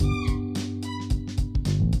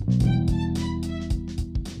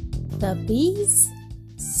The Bee's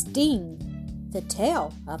Sting, the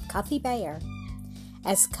tale of Cuffy Bear.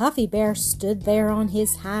 As Cuffy Bear stood there on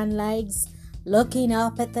his hind legs, looking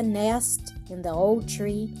up at the nest in the old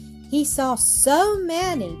tree, he saw so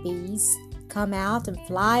many bees come out and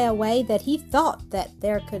fly away that he thought that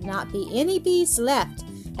there could not be any bees left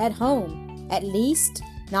at home, at least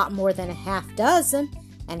not more than a half dozen,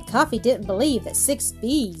 and Cuffy didn't believe that 6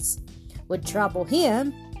 bees would trouble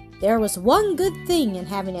him. There was one good thing in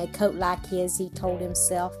having a coat like his, he told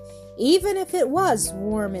himself. Even if it was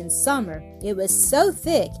warm in summer, it was so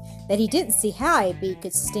thick that he didn't see how a bee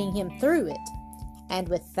could sting him through it. And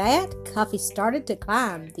with that, Cuffy started to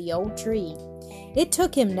climb the old tree. It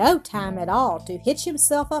took him no time at all to hitch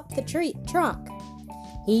himself up the trunk.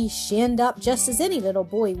 He shinned up just as any little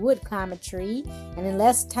boy would climb a tree, and in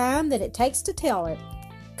less time than it takes to tell it,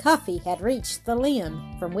 Cuffy had reached the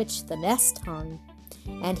limb from which the nest hung,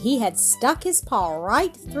 and he had stuck his paw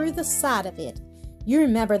right through the side of it. You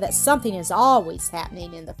remember that something is always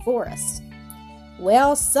happening in the forest.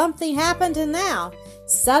 Well, something happened, and now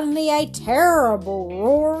suddenly a terrible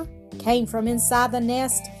roar came from inside the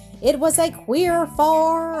nest. It was a queer,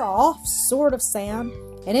 far-off sort of sound,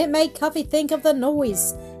 and it made Cuffy think of the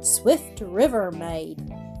noise Swift River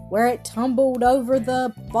made, where it tumbled over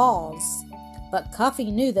the falls. But Cuffy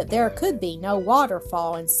knew that there could be no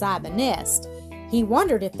waterfall inside the nest. He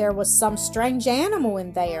wondered if there was some strange animal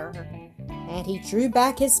in there, and he drew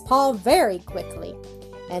back his paw very quickly.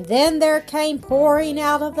 And then there came pouring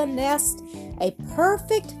out of the nest a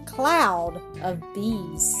perfect cloud of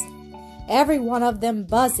bees, every one of them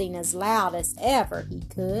buzzing as loud as ever he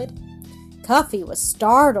could. Cuffy was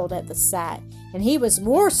startled at the sight, and he was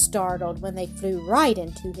more startled when they flew right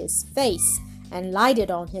into his face and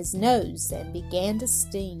lighted on his nose and began to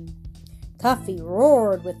sting. Cuffy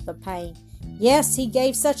roared with the pain. Yes, he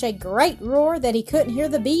gave such a great roar that he couldn't hear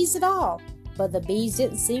the bees at all, but the bees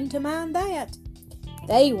didn't seem to mind that.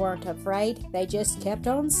 They weren't afraid, they just kept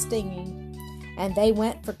on stinging. And they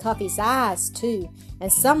went for Cuffy's eyes, too,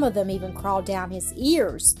 and some of them even crawled down his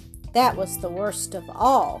ears. That was the worst of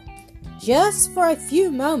all. Just for a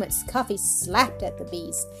few moments, Cuffy slapped at the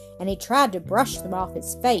bees, and he tried to brush them off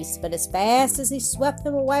his face, but as fast as he swept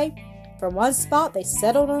them away from one spot, they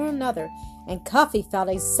settled on another, and Cuffy felt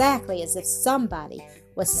exactly as if somebody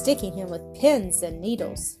was sticking him with pins and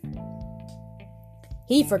needles.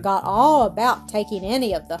 He forgot all about taking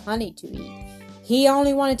any of the honey to eat. He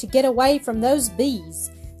only wanted to get away from those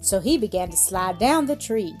bees, so he began to slide down the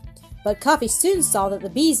tree. But Cuffy soon saw that the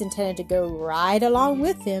bees intended to go right along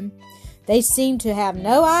with him. They seemed to have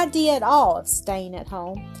no idea at all of staying at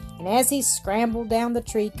home, and as he scrambled down the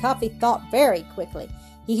tree, Cuffy thought very quickly.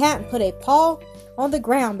 He hadn't put a paw on the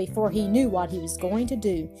ground before he knew what he was going to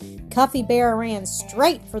do. Cuffy Bear ran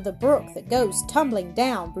straight for the brook that goes tumbling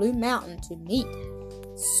down Blue Mountain to meet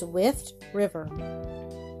Swift River.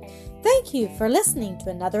 Thank you for listening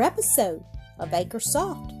to another episode of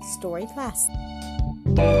Acresoft Story Classic.